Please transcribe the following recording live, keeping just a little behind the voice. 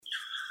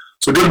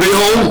So good to be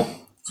home.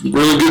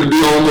 Really good to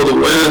be home with a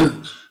win.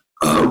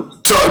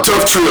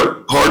 Tough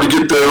trip. Hard to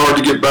get there, hard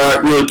to get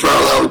back. Really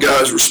proud of how the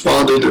guys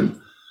responded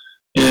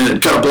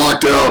and kind of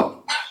blocked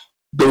out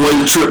the way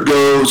the trip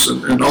goes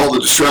and all the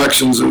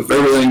distractions of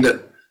everything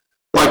that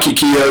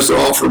Waikiki has to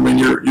offer. I mean,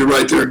 you're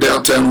right there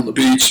downtown on the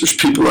beach. There's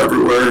people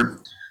everywhere. A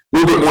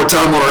little bit more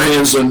time on our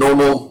hands than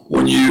normal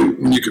when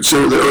you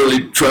consider the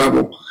early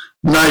travel.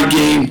 Night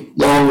game,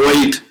 long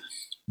wait,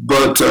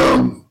 but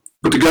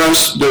the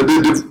guys did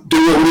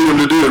what we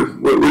needed to do.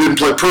 We didn't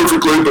play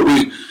perfectly, but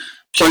we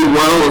played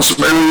well in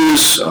some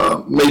areas,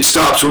 made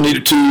stops when we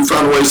needed to,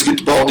 found ways to get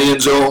the ball in the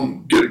end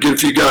zone, get a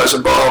few guys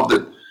involved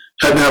that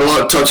hadn't had a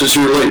lot of touches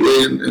here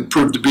lately and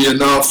proved to be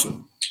enough.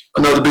 And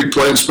another big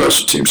play in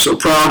special teams. So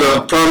proud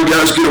of the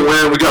guys get a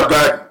win. We got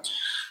back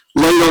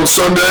late on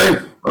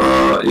Sunday,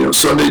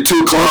 Sunday 2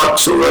 o'clock,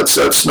 so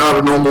that's not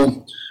a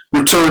normal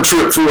return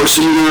trip for us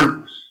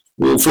either.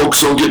 We'll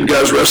focus on getting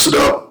guys rested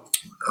up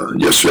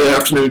yesterday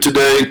afternoon,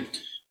 today,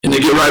 and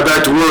then get right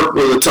back to work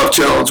with a tough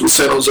challenge with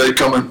San Jose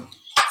coming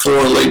for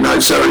a late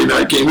night Saturday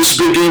night game. This is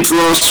a big game for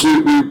us.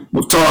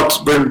 We've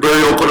talked, been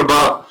very open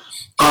about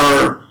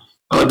our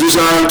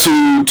desire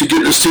to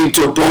get this team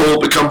to a bowl,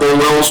 become bowl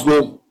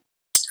eligible,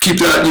 keep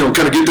that,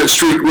 kind of get that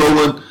streak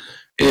rolling,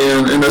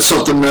 and that's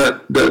something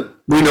that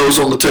we know is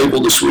on the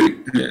table this week.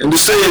 And to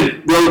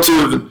stay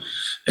relative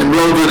and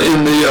relevant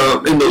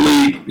in the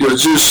league,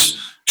 just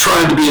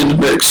trying to be in the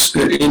mix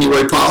in any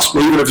way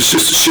possible, even if it's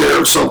just a share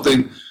of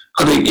something.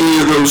 I think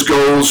any of those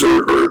goals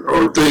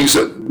are things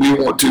that we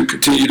want to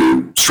continue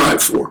to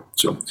strive for.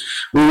 So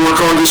we'll work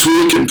hard this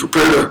week and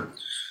prepare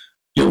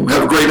to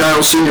have a great night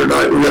on senior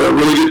night. We've got a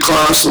really good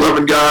class,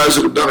 11 guys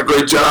that have done a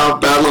great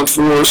job battling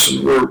for us,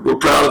 and we're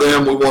proud of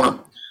them. We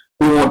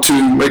want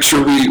to make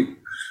sure we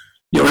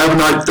have a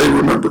night that they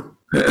remember,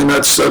 and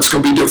that's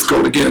going to be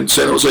difficult. Again,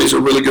 San Jose is a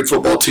really good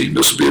football team.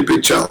 This will be a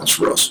big challenge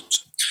for us.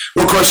 So,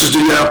 what questions do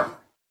you have?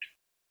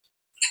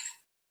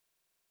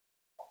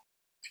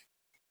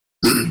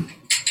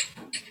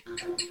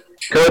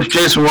 Coach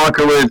Jason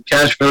Walker with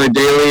Cache Valley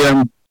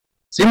Daily.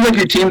 Seems like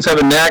your teams have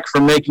a knack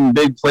for making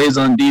big plays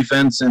on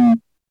defense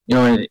and,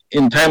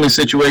 in timely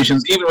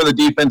situations, even when the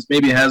defense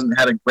maybe hasn't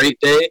had a great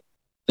day,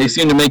 they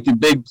seem to make the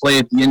big play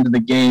at the end of the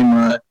game,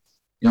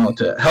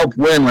 to help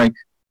win.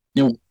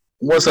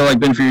 What's that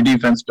been for your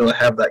defense to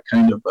have that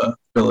kind of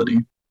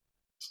ability?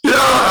 Yeah,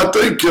 I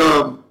think,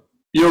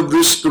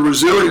 the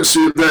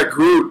resiliency of that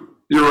group,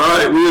 you're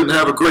right. We didn't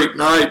have a great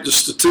night,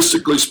 just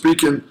statistically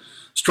speaking,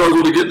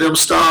 struggled to get them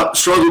stopped,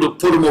 struggled to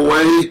put them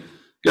away.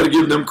 Got to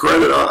give them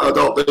credit. I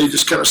thought they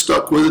just kind of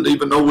stuck with it,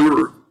 even though we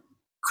were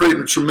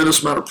creating a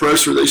tremendous amount of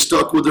pressure. They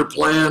stuck with their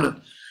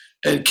plan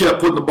and kept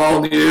putting the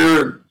ball in the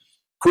air. And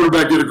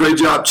quarterback did a great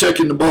job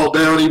checking the ball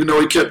down, even though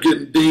he kept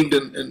getting dinged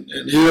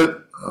and hit,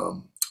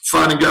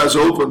 finding guys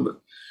open. But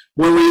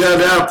when we had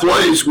to have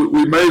plays,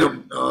 we made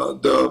them.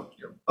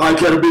 Ike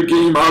had a big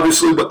game,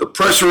 obviously, but the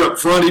pressure up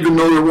front, even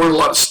though there weren't a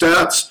lot of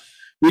stats,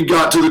 we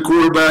got to the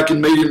quarterback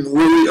and made him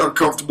really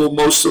uncomfortable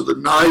most of the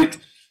night.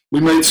 We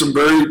made some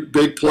very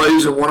big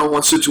plays in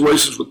one-on-one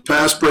situations with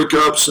pass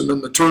breakups and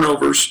then the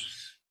turnovers.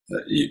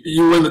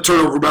 You win the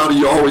turnover battle,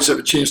 you always have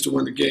a chance to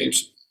win the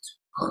games.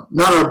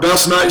 Not our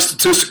best night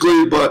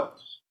statistically, but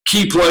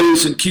key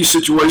plays and key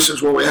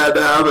situations where we had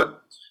to have it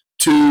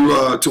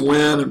to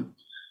win. And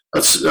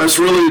that's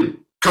really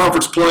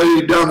conference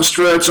play down the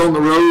stretch on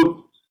the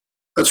road.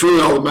 That's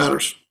really all that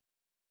matters.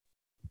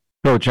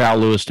 Coach Al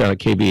Lewis down at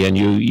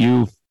KBNU,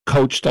 you've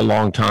coached a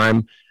long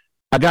time.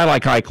 A guy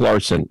like Ike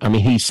Larson, I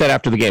mean, he said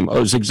after the game, it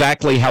was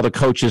exactly how the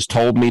coaches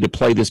told me to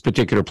play this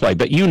particular play.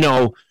 But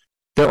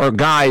there are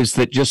guys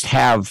that just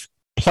have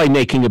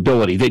playmaking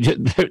ability.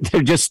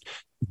 They're just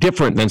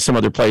different than some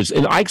other players.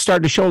 And Ike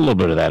started to show a little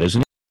bit of that,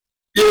 isn't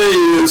he? Yeah,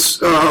 he is.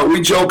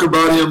 We joke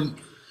about him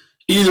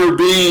either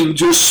being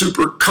just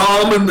super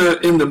calm in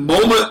the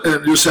moment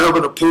and just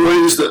having a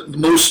poise that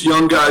most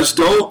young guys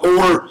don't,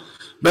 or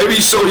maybe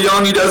he's so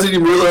young he doesn't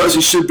even realize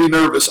he should be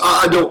nervous.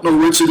 I don't know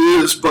which it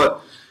is,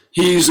 but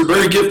he's a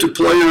very gifted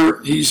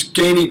player. He's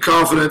gaining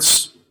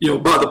confidence,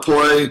 by the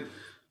play.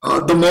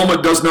 The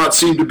moment does not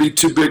seem to be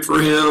too big for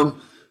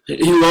him.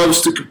 He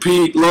loves to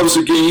compete, loves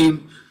the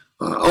game,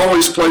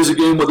 always plays the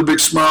game with a big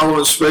smile on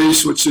his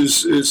face, which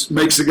is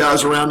makes the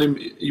guys around him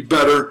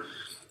better.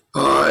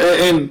 We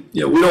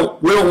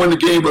don't win the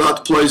game without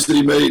the plays that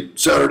he made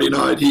Saturday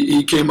night.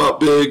 He came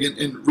up big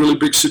in really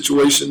big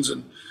situations,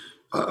 and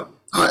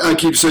I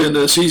keep saying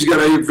this. He's got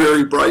a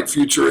very bright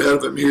future ahead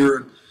of him here,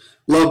 and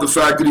love the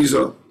fact that he's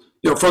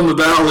from the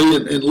Valley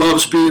and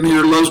loves being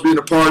here, loves being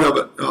a part of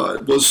it.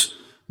 It was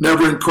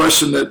never in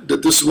question that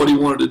this is what he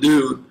wanted to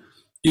do.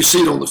 You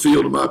see it on the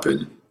field, in my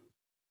opinion.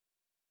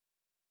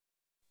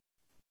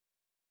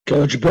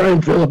 Coach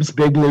Brian Phillips,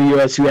 Big Blue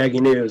USU Aggie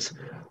News.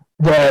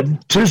 The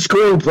 2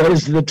 scoring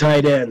plays to the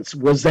tight ends,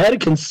 was that a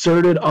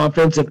concerted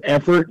offensive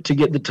effort to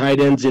get the tight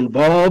ends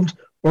involved,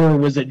 or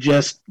was it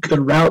just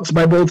good routes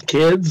by both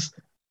kids?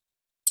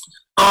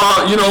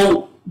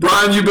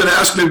 Brian, you've been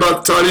asking me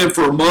about the tight end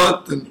for a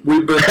month, and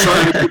we've been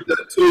trying to get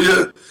that to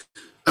you.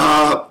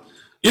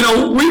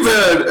 We've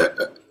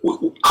had.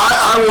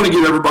 I want to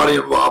get everybody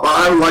involved.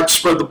 I would like to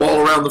spread the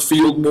ball around the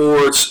field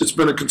more. It's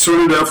been a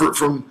concerted effort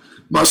from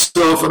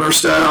myself and our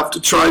staff to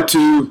try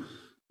to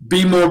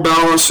be more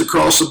balanced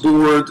across the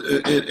board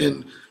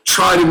and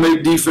try to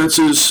make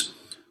defenses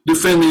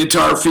defend the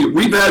entire field.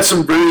 We've had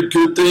some very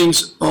good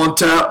things on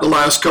tap the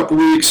last couple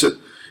of weeks that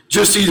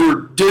just either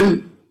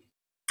didn't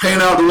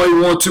pan out the way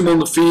we wanted to on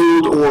the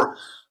field, or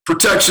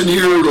protection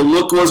here, the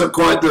look wasn't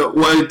quite the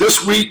way.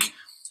 This week,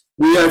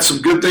 we had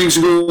some good things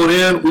going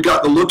in. We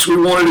got the looks we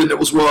wanted, and it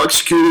was well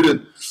executed.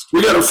 And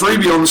we got a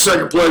freebie on the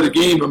second play of the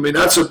game. I mean,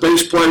 that's a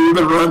base play. We've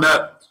been running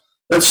that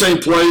same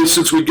play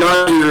since we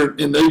got here,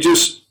 and they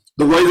just,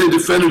 the way they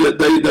defended it,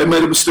 they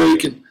made a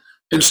mistake, and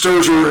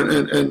Sturzer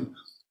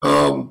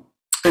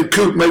and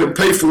Coop made them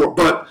pay for it.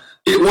 But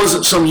it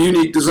wasn't some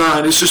unique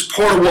design. It's just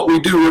part of what we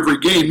do every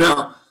game.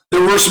 Now,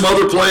 there were some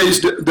other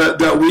plays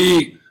that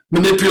we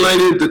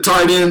manipulated the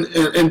tight end,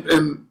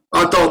 and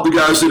I thought the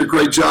guys did a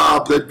great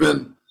job. They've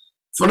been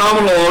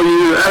phenomenal all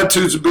year.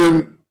 Attitudes have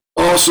been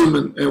awesome,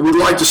 and we'd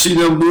like to see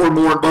them more and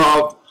more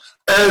involved,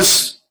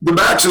 as the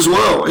backs as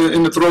well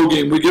in the throw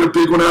game. We get a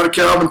big one out of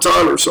Calvin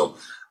Tyler. So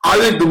I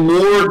think the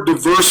more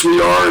diverse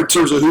we are in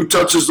terms of who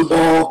touches the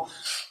ball,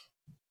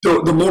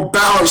 the more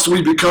balanced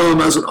we become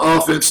as an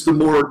offense, the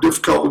more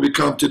difficult we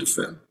become to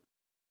defend.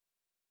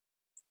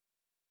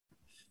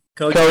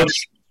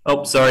 Coach.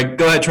 Oh, sorry.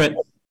 Go ahead, Trent.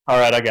 All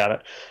right, I got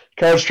it.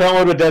 Coach, Trent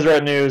Wood with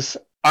Deseret News.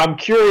 I'm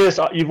curious,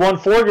 you've won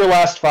 4 of your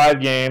last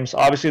 5 games.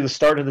 Obviously, the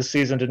start of the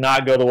season did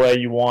not go the way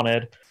you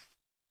wanted.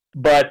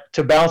 But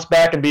to bounce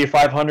back and be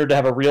 500, to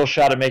have a real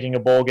shot at making a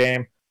bowl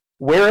game,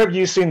 where have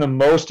you seen the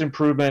most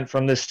improvement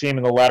from this team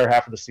in the latter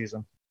half of the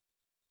season?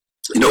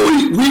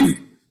 We've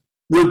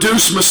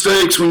reduced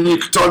mistakes when you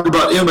talk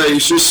about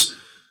MAs, just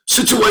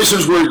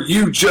situations where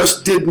you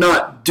just did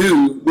not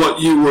do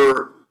what you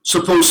were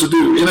supposed to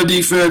do in a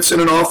defense, in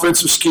an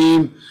offensive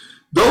scheme.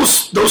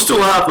 Those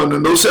still happen,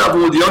 and those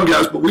happen with young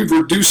guys, but we've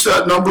reduced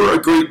that number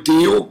a great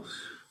deal.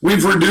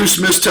 We've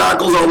reduced missed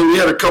tackles, although we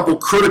had a couple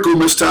critical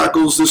missed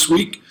tackles this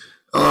week.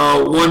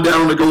 One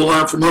down the goal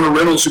line from Hunter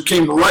Reynolds, who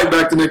came right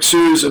back the next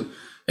series and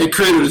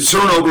created a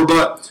turnover.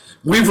 But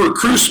we've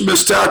reduced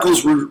missed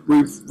tackles, we've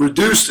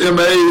reduced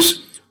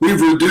MAs,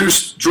 we've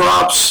reduced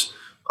drops.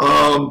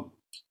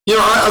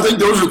 I think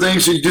those are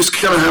things that you just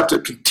kind of have to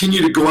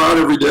continue to go out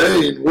every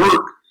day and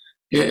work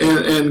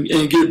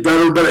and get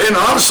better and better. And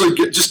honestly,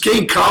 just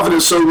gain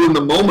confidence so when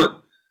the moment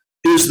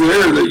is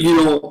there that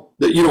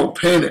you don't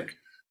panic.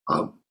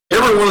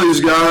 Every one of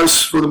these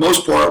guys, for the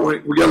most part,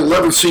 we got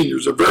 11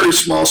 seniors, a very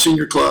small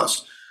senior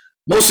class.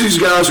 Most of these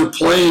guys are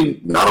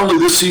playing not only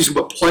this season,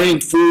 but playing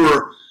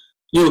for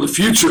the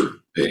future,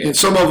 and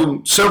some of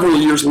them several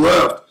years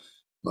left.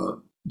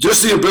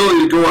 Just the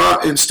ability to go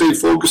out and stay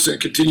focused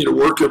and continue to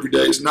work every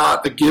day is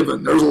not a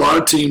given. There's a lot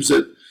of teams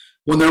that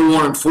when they're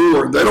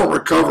 1-4, they don't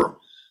recover.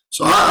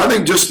 So I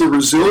think just the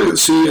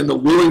resiliency and the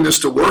willingness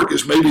to work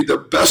is maybe the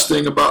best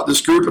thing about this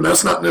group, and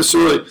that's not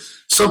necessarily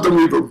something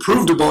we've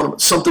improved upon,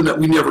 but something that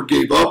we never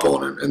gave up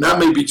on, and that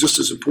may be just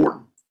as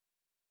important.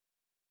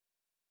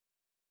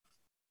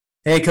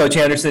 Hey, Coach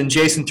Anderson.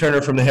 Jason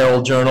Turner from the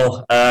Herald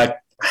Journal.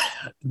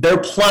 They're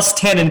plus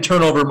 10 in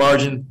turnover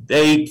margin.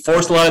 They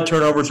force a lot of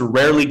turnovers,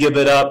 rarely give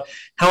it up.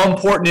 How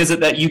important is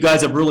it that you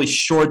guys have really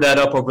shored that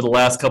up over the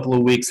last couple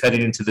of weeks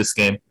heading into this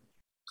game?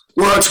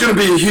 Well, it's going to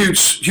be a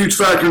huge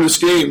factor in this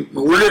game.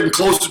 We're getting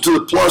closer to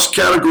the plus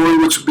category,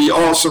 which would be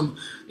awesome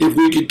if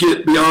we could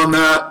get beyond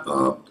that.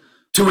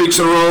 2 weeks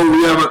in a row,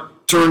 we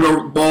haven't turned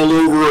the ball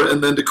over,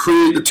 and then to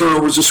create the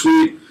turnovers this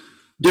week,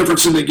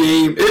 difference in the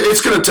game,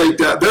 it's going to take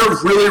that. They're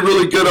really,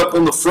 really good up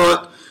on the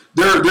front.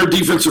 Their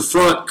defensive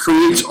front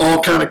creates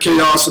all kind of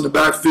chaos in the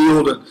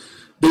backfield, and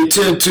they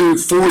tend to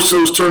force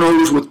those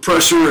turnovers with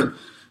pressure and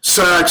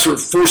sacks or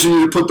forcing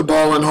you to put the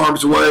ball in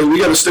harm's way. We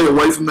got to stay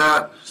away from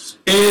that.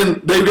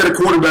 And they've got a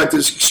quarterback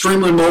that's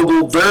extremely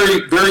mobile,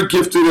 very, very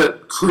gifted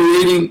at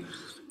creating,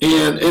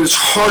 and it's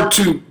hard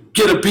to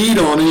get a beat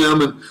on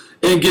him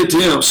and get to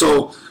him.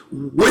 So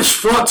which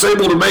front's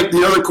able to make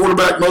the other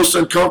quarterback most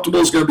uncomfortable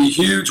is going to be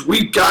huge.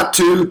 We've got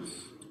to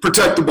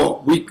protect the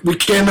ball. We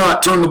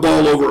cannot turn the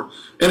ball over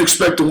and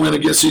expect to win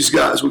against these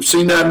guys. We've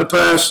seen that in the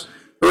past.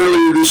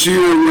 Earlier this year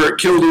where it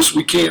killed us,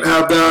 we can't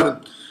have that.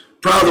 And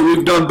proud that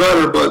we've done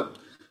better, but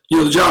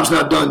the job's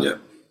not done yet.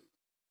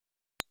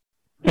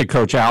 Hey,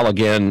 Coach Al,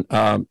 again,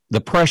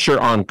 the pressure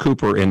on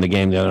Cooper in the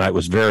game the other night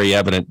was very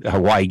evident.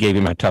 Hawaii gave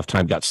him a tough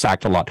time, got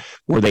sacked a lot.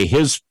 Were they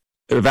his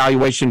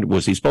evaluation?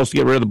 Was he supposed to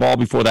get rid of the ball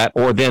before that,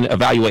 or then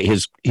evaluate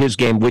his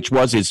game, which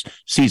was his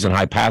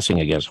season-high passing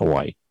against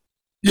Hawaii?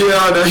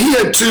 Yeah, no, he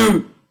had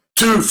two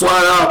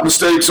flat-out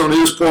mistakes on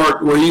his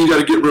part where he got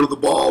to get rid of the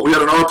ball. We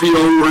had an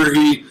RPO where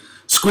he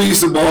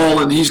squeezed the ball,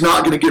 and he's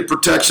not going to get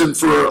protection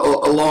for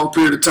a long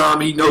period of time.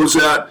 He knows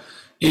that,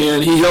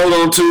 and he held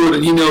on to it,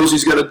 and he knows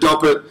he's got to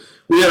dump it.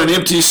 We had an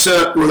empty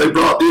set where they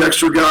brought the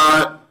extra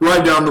guy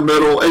right down the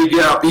middle, A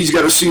gap. He's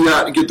got to see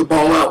that and get the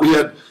ball out. We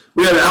had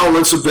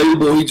outlets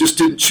available. He just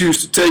didn't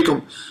choose to take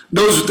them.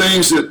 Those are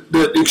things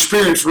that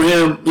experience for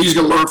him. He's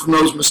going to learn from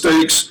those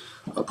mistakes.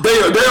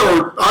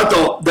 I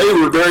thought they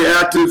were very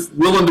active,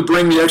 willing to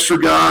bring the extra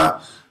guy.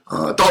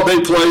 I thought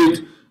they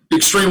played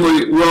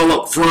extremely well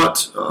up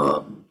front.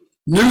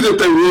 Knew that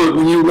they would.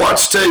 When you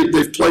watch tape,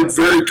 they've played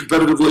very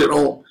competitively at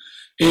home.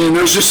 And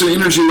there's just an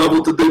energy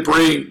level that they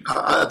bring.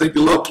 I think they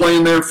love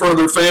playing there in front of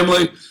their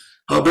family,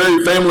 a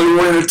very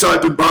family-oriented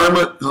type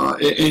environment.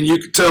 And you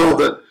could tell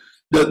that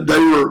they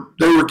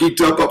were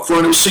geeked up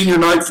front. It was senior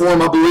night for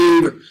them, I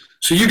believe.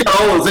 So you got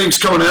all the things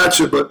coming at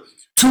you, but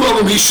two of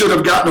them he should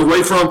have gotten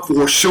away from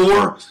for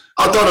sure.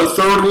 I thought a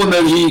third one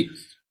that he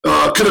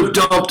could have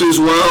dumped as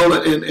well,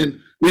 and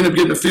we ended up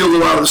getting a field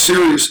goal out of the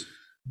series.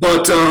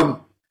 But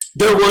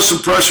there was some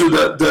pressure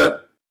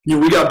that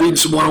we got beaten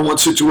some one-on-one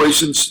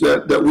situations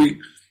that we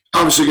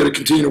obviously got to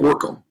continue to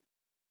work on.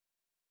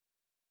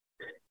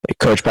 Hey,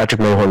 Coach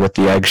Patrick Mahorn with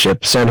the Egg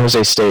Ship. San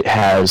Jose State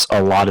has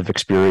a lot of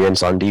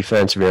experience on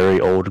defense, very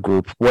old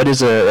group. What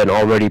is an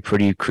already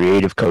pretty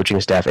creative coaching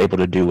staff able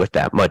to do with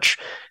that much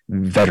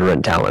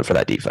veteran talent for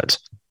that defense?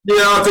 Yeah,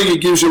 I think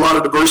it gives you a lot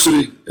of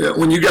diversity.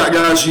 When you got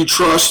guys you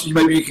trust,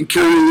 maybe you can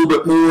carry a little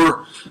bit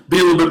more, be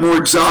a little bit more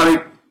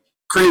exotic,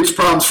 creates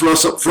problems for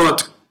us up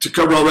front to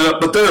cover all that.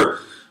 But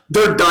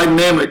they're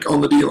dynamic on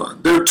the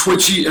D-line. They're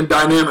twitchy and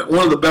dynamic.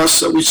 One of the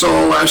best that we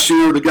saw last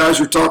year, the guys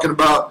you're talking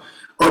about,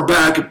 are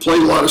back and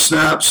played a lot of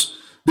snaps.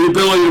 The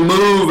ability to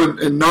move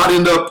and not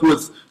end up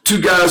with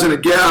two guys in a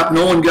gap,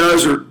 knowing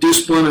guys are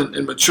disciplined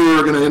and mature,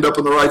 are going to end up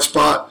in the right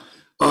spot.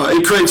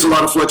 It creates a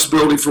lot of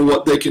flexibility for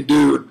what they can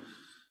do.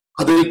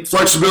 I think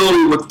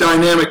flexibility with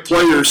dynamic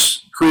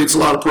players creates a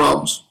lot of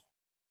problems.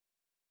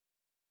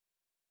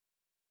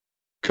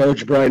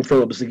 Coach Brian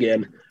Phillips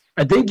again.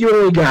 I think you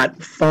only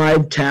got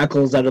 5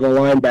 tackles out of the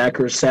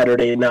linebackers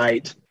Saturday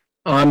night.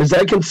 Is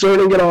that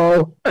concerning at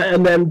all?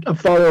 And then a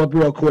follow-up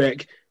real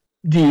quick.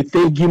 Do you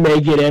think you may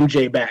get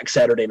MJ back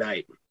Saturday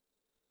night?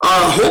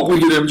 I hope we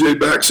get MJ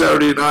back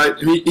Saturday night.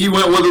 He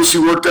went with us. He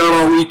worked out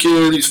all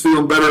weekend. He's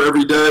feeling better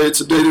every day.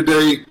 It's a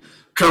day-to-day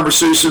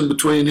conversation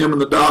between him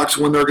and the docs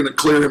when they're going to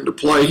clear him to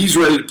play. He's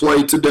ready to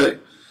play today,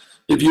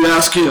 if you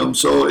ask him.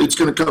 So it's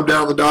going to come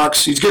down to the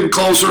docs. He's getting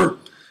closer.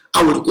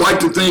 I would like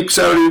to think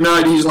Saturday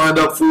night he's lined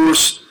up for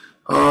us.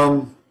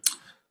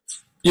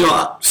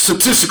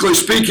 Statistically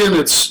speaking,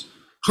 it's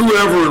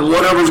whoever and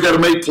whatever's got to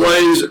make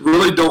plays. It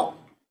really don't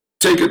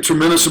take a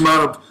tremendous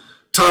amount of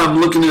time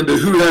looking into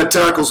who had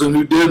tackles and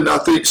who didn't. I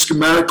think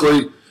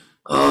schematically,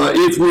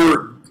 if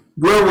we're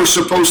where we're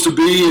supposed to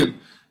be and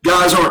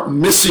guys aren't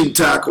missing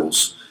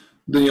tackles,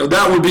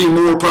 that would be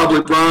more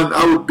probably, Brian,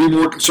 I would be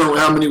more concerned with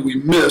how many we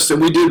missed.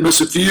 And we did miss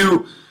a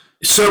few,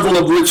 several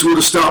of which would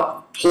have stopped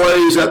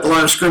plays at the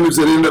line of scrimmage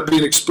that ended up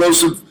being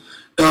explosive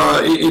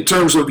in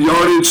terms of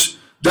yardage.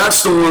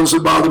 That's the ones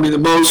that bother me the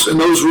most, and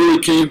those really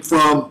came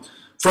from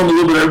a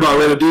little bit of everybody.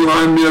 We had a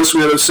D-line miss,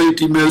 we had a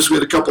safety miss, we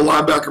had a couple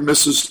linebacker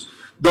misses.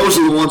 Those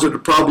are the ones that are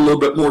probably a little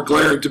bit more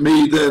glaring to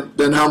me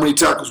than how many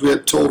tackles we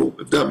had total,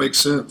 if that makes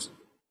sense.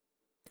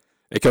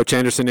 Hey, Coach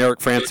Anderson, Eric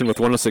Franson with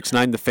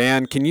 106.9 The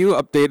Fan. Can you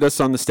update us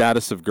on the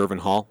status of Gervin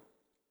Hall?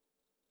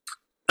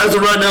 As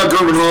of right now,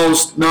 Gervin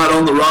Hall's not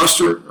on the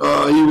roster.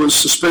 He was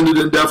suspended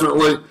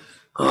indefinitely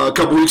a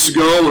couple weeks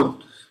ago,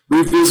 and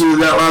we visited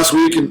that last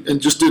week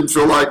and just didn't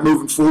feel like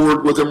moving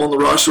forward with him on the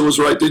roster was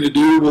the right thing to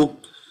do.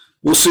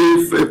 We'll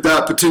see if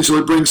that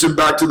potentially brings him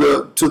back to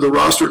the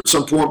roster at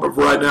some point, but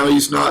for right now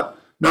he's not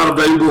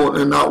available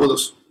and not with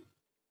us.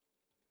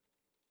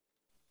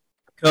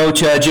 Coach,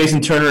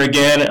 Jason Turner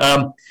again.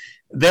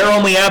 They're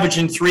only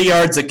averaging 3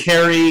 yards a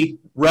carry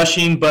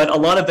rushing, but a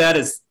lot of that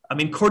is,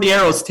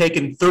 Cordiero's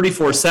taken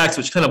 34 sacks,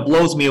 which kind of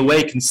blows me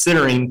away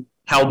considering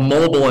how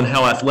mobile and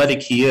how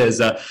athletic he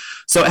is.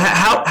 So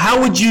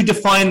how would you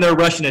define their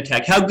rushing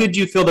attack? How good do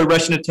you feel their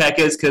rushing attack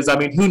is? Because,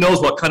 who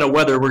knows what kind of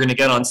weather we're going to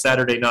get on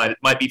Saturday night. It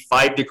might be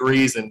 5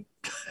 degrees and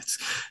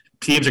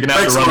teams are going to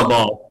have to run the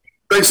ball.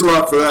 Thanks a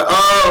lot for that.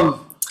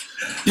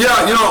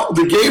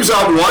 The games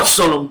I've watched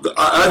on them,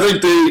 I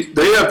think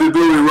they have the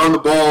ability to run the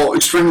ball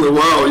extremely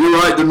well. You're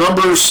right. The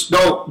numbers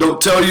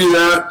don't tell you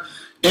that.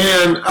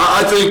 And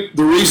I think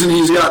the reason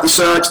he's got the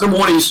sacks, number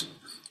one, he's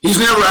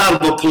never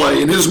out of a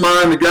play. In his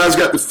mind, the guy's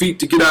got the feet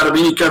to get out of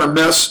any kind of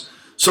mess.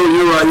 So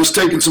you're right, he's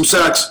taking some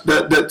sacks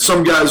that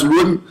some guys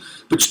wouldn't.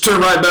 But you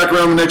turn right back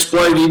around the next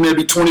play, and he may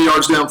be 20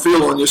 yards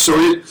downfield on you. So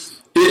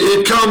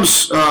it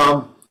comes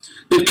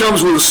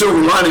with a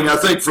silver lining, I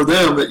think, for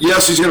them. That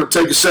yes, he's going to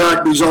take a sack,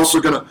 but he's also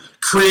going to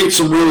create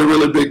some really,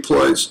 really big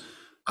plays.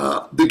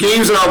 The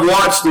games that I've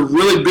watched, the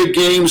really big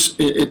games,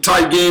 in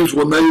tight games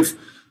when they've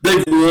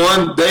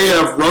won, they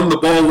have run the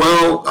ball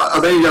well. I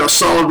think you got a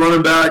solid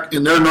running back,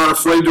 and they're not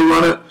afraid to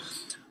run it.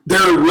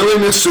 Their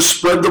willingness to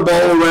spread the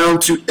ball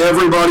around to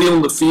everybody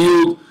on the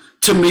field,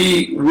 to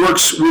me,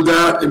 works with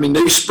that.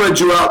 They spread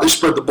you out, they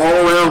spread the ball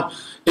around,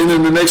 and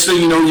then the next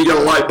thing you know, you got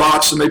a light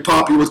box, and they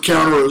pop you with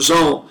counter or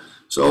zone.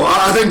 So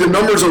I think the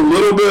numbers are a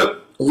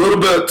little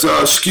bit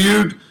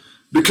skewed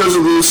because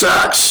of the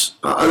sacks.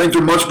 I think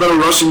they're much better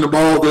rushing the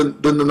ball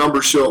than the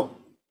numbers show.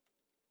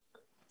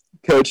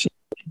 Coach,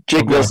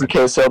 Jake Wilson,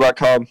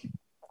 KSL.com.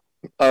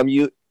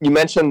 You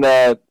mentioned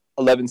that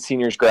 11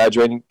 seniors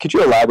graduating. Could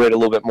you elaborate a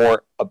little bit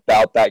more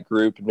about that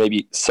group and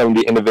maybe some of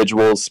the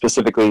individuals,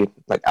 specifically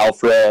like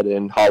Alfred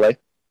and Holly?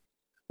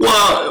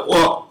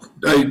 Well,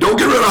 hey, don't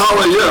get rid of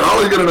Holly yet.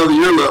 Holly's got another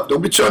year left.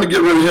 Don't be trying to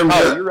get rid of him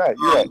yet. You're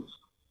right.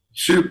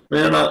 Shoot,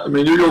 man. I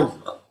mean, you're going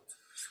to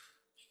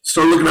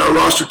start looking at our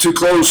roster too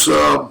close.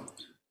 I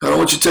don't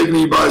want you taking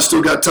anybody that's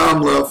still got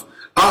time left.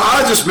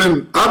 I've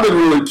been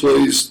really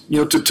pleased,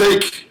 to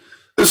take,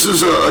 this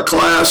is a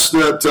class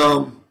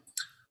that,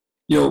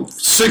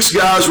 6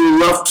 guys were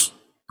left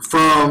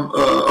from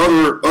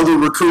other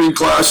recruiting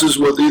classes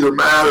with either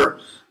Matt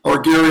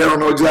or Gary. I don't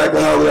know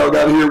exactly how they all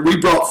got here. We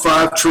brought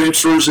 5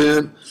 transfers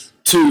in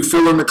to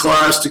fill in the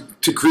class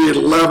to create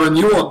 11.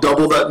 You want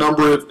double that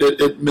number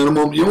at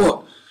minimum. You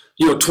want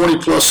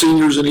 20-plus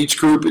seniors in each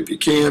group if you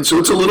can. So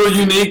it's a little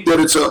unique that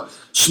it's a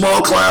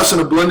small class and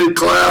a blended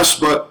class,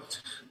 but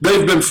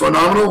they've been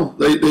phenomenal.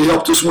 They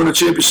helped us win a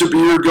championship a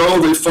year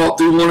ago. They fought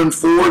through 1 and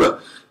 4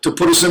 to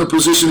put us in a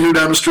position here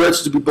down the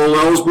stretch to be bowl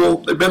eligible.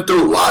 They've been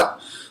through a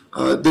lot.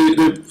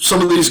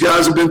 Some of these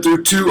guys have been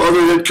through 2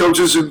 other head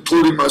coaches,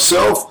 including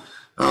myself.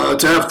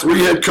 To have 3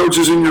 head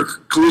coaches in your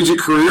collegiate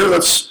career,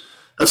 that's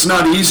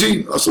not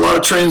easy. That's a lot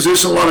of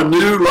transition, a lot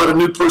of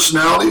new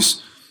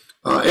personalities,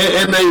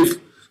 and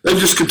they've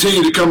just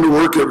continued to come to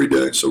work every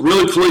day. So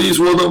really pleased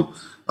with them.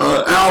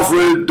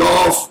 Alfred,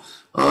 Dolph,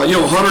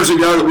 Hunter's a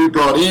guy that we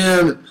brought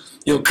in.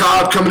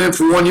 Cobb coming in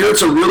for 1 year.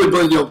 It's a really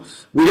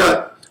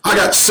I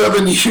got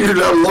 7 years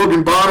out of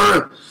Logan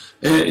Bonner,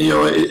 and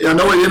I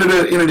know it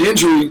ended in an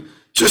injury.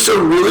 Just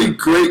a really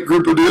great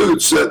group of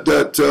dudes that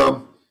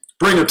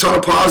bring a ton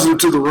of positive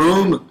to the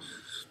room,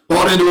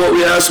 bought into what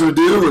we asked them to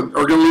do, and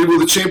are going to leave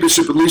with a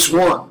championship at least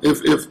one.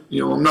 If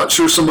I'm not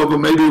sure, some of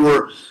them maybe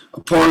were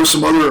a part of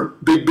some other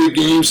big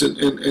games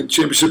and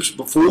championships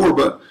before,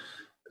 but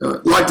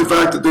like the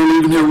fact that they're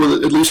leaving here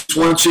with at least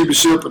one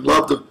championship, and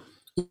love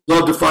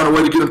to find a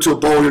way to get them to a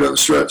bowl here down the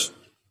stretch.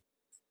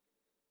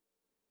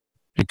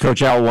 Hey,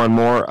 Coach Al, one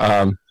more.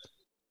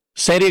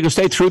 San Diego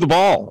State threw the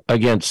ball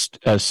against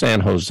San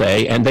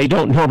Jose, and they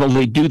don't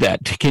normally do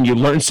that. Can you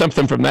learn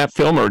something from that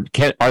film, or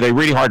are they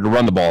really hard to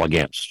run the ball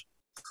against?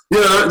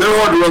 Yeah,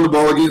 they're hard to run the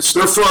ball against.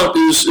 Their front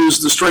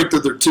is the strength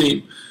of their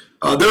team.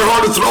 They're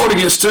hard to throw it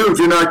against, too, if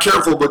you're not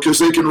careful, because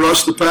they can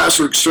rush the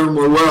passer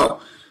extremely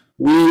well.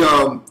 We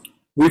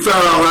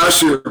found out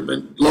last year,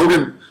 and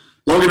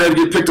Logan had to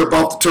get picked up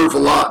off the turf a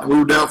lot. We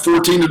were down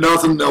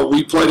 14-0.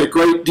 We played a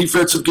great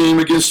defensive game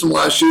against them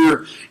last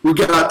year. We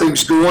got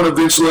things going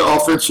eventually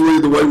offensively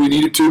the way we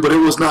needed to, but it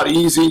was not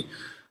easy.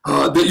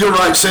 You're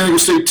right, San Diego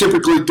State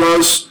typically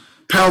does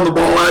pound the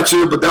ball at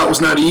you, but that was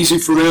not easy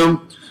for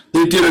them.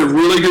 They did a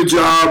really good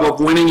job of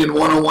winning in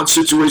one-on-one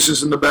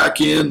situations in the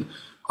back end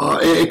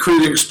and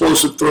creating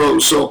explosive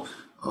throws. So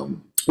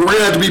we're going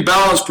to have to be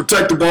balanced,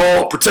 protect the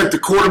ball, protect the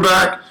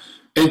quarterback,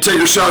 and take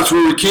our shots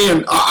where we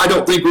can. I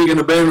don't think we can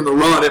abandon the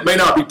run. It may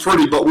not be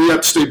pretty, but we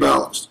have to stay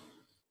balanced.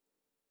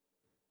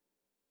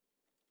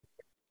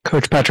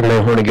 Coach Patrick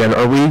Mayhorn again.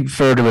 Are we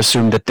fair to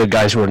assume that the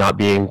guys who are not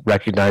being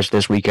recognized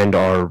this weekend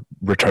are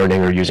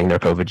returning or using their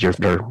COVID year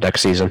for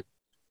next season?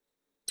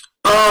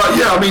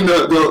 Yeah, I mean,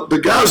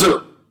 the guys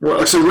that,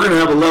 like I said, we're going to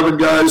have 11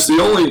 guys.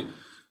 The only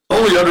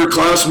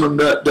underclassman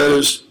that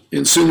is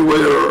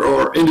insinuated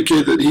or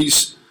indicated that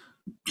he's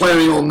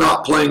planning on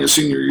not playing a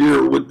senior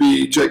year would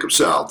be Jacob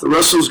South. The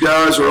rest of those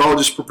guys are all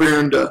just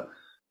preparing to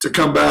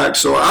come back.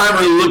 So I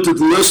haven't really looked at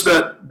the list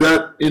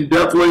that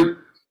in-depthly.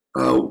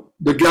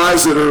 The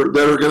guys that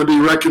are going to be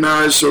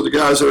recognized are the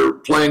guys that are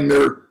playing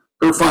their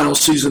final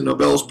season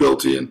of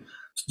eligibility. And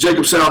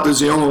Jacob South is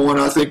the only one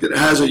I think that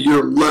has a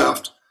year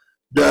left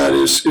that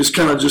is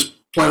kind of just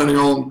planning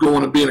on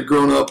going and being a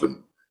grown-up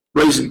and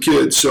raising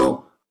kids.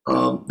 So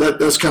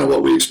that's kind of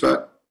what we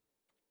expect.